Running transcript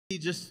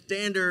just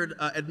standard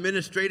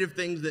administrative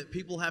things that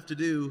people have to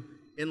do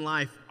in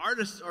life.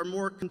 Artists are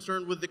more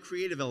concerned with the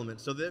creative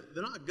elements, so they're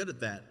not good at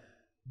that.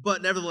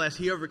 But nevertheless,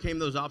 he overcame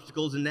those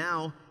obstacles, and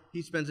now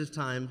he spends his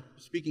time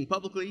speaking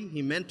publicly.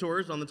 He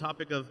mentors on the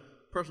topic of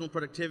personal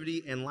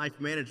productivity and life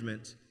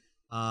management.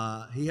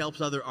 He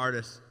helps other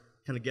artists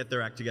kind of get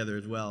their act together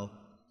as well.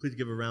 Please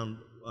give a round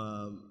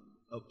of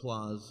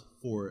applause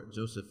for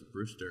Joseph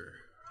Brewster.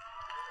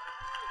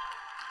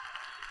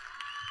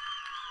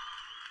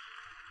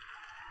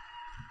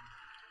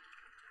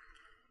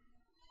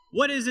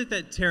 What is it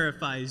that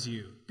terrifies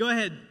you? Go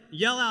ahead,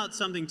 yell out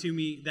something to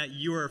me that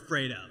you're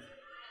afraid of.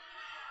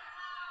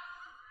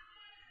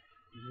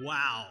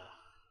 Wow,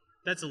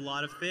 that's a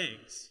lot of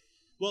things.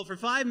 Well, for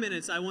 5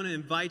 minutes, I want to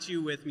invite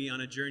you with me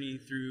on a journey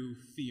through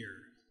fear.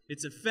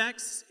 Its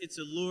effects, its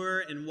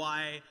allure, and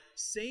why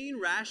sane,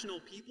 rational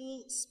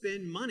people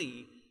spend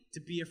money to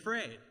be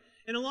afraid.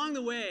 And along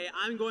the way,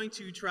 I'm going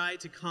to try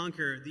to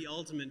conquer the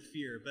ultimate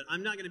fear, but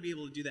I'm not going to be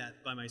able to do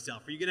that by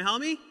myself. Are you going to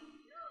help me?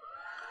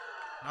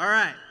 All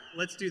right,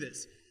 let's do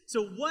this.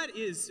 So what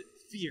is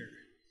fear?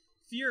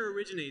 Fear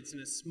originates in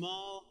a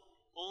small,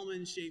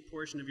 almond-shaped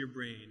portion of your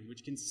brain,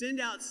 which can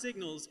send out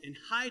signals and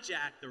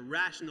hijack the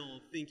rational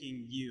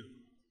thinking you.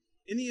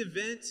 In the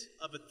event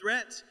of a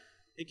threat,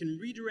 it can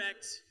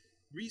redirect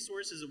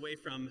resources away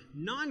from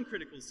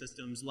non-critical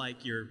systems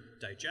like your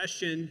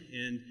digestion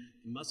and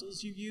the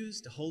muscles you use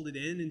to hold it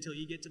in until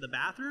you get to the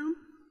bathroom.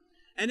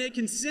 And it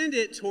can send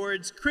it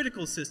towards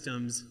critical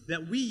systems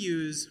that we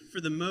use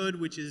for the mode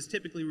which is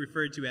typically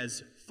referred to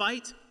as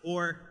fight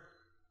or...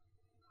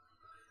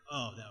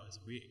 Oh, that was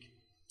weak.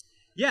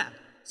 Yeah,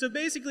 so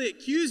basically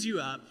it cues you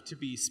up to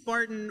be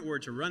Spartan or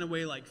to run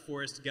away like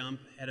Forrest Gump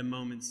at a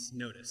moment's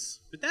notice.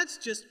 But that's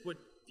just what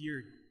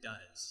fear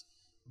does.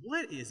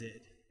 What is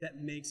it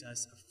that makes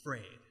us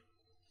afraid?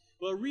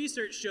 Well,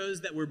 research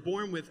shows that we're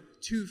born with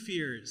two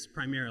fears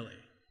primarily.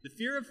 The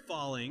fear of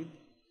falling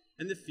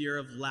and the fear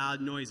of loud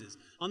noises.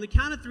 On the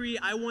count of 3,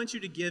 I want you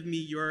to give me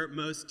your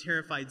most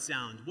terrified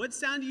sound. What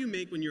sound do you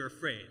make when you're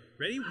afraid?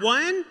 Ready?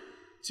 1,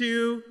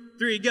 2,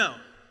 3, go.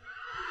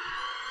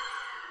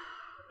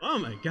 Oh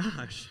my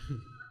gosh.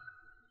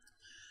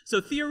 So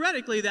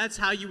theoretically, that's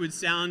how you would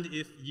sound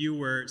if you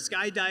were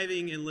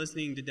skydiving and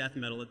listening to death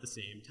metal at the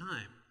same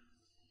time.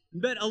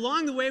 But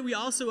along the way, we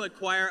also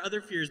acquire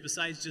other fears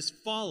besides just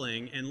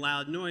falling and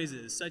loud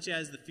noises, such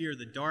as the fear of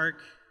the dark,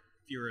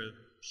 fear of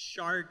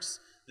sharks,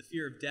 the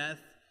fear of death,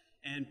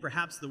 and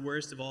perhaps the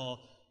worst of all,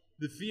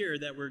 the fear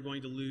that we're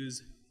going to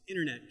lose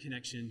internet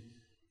connection.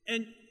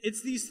 And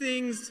it's these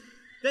things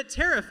that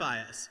terrify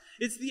us.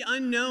 It's the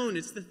unknown.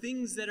 It's the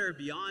things that are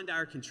beyond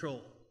our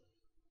control.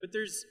 But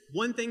there's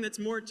one thing that's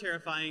more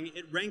terrifying.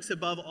 It ranks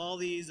above all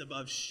these,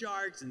 above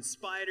sharks and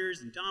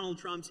spiders and Donald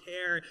Trump's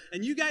hair.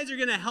 And you guys are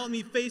going to help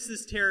me face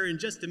this terror in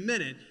just a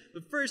minute.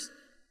 But first,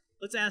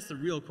 let's ask the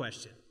real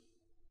question.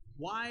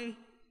 Why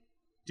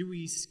do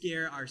we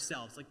scare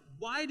ourselves? Like,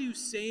 why do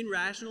sane,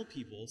 rational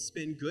people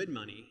spend good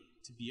money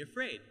to be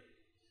afraid?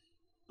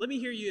 Let me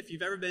hear you if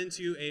you've ever been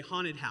to a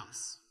haunted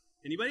house.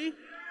 Anybody?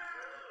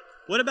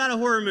 What about a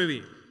horror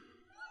movie?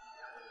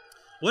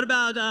 What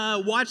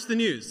about watch the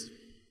news?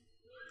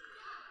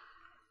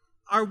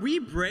 Are we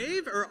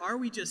brave or are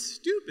we just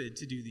stupid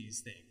to do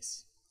these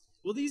things?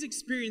 Well, these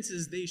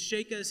experiences, they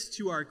shake us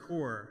to our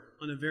core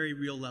on a very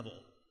real level.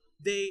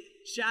 They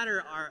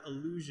shatter our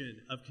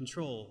illusion of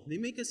control. They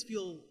make us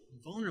feel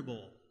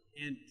vulnerable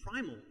and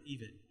primal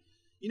even.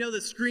 You know, the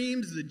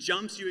screams, the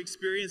jumps you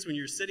experience when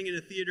you're sitting in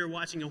a theater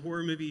watching a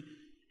horror movie,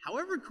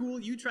 however cool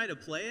you try to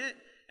play it,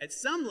 at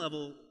some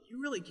level,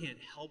 you really can't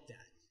help that.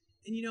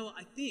 And you know,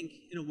 I think,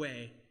 in a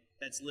way,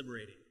 that's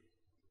liberating.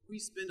 We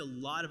spend a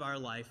lot of our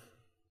life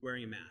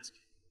wearing a mask.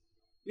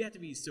 We have to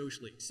be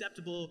socially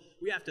acceptable.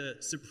 We have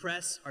to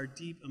suppress our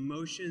deep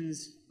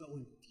emotions. But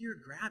when fear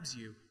grabs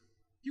you,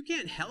 you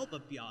can't help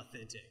but be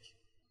authentic.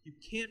 You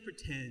can't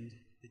pretend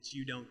that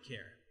you don't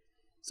care.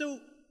 So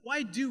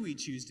why do we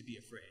choose to be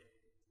afraid?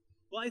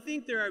 Well, I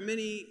think there are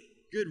many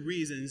good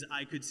reasons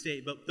I could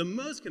state, but the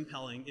most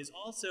compelling is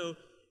also,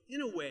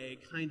 in a way,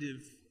 kind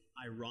of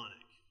ironic.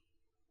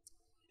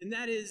 And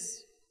that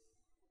is,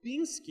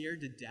 being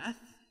scared to death,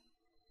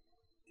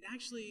 it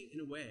actually,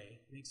 in a way,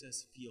 makes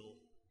us feel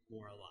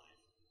more alive.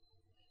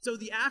 So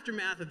the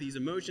aftermath of these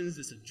emotions,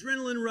 this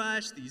adrenaline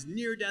rush, these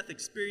near-death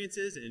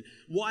experiences, and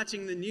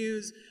watching the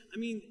news, I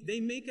mean,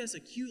 they make us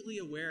acutely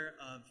aware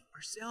of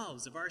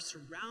ourselves, of our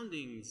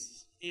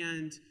surroundings,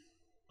 and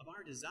of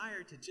our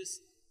desire to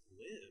just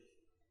live.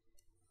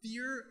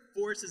 Fear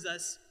forces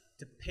us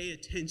to pay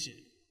attention.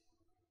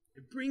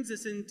 It brings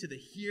us into the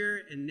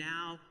here and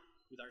now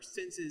with our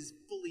senses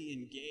fully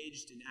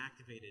engaged and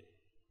activated.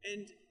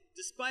 And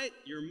despite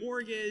your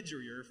mortgage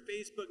or your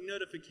Facebook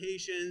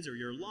notifications or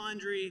your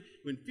laundry,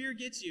 when fear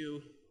gets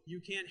you,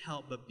 you can't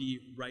help but be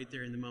right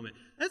there in the moment.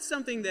 That's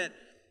something that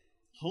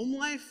home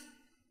life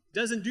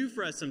doesn't do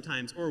for us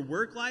sometimes, or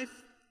work life.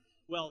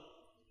 Well,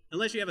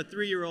 unless you have a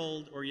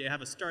 3-year-old or you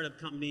have a startup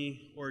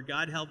company, or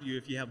God help you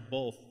if you have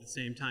both at the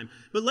same time.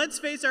 But let's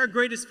face our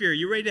greatest fear.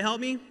 You ready to help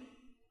me?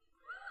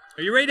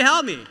 Are you ready to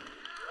help me?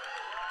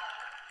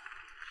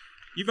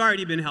 You've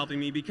already been helping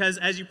me because,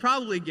 as you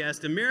probably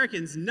guessed,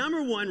 Americans'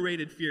 #1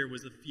 rated fear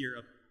was the fear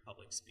of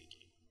public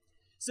speaking.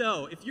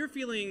 So, if you're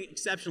feeling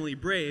exceptionally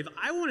brave,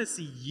 I want to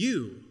see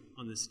you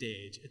on the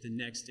stage at the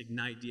next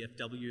Ignite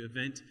DFW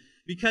event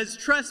because,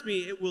 trust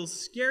me, it will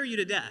scare you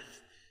to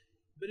death,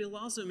 but it'll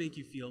also make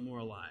you feel more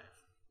alive,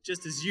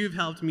 just as you've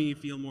helped me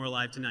feel more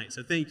alive tonight.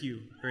 So thank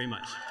you very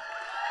much.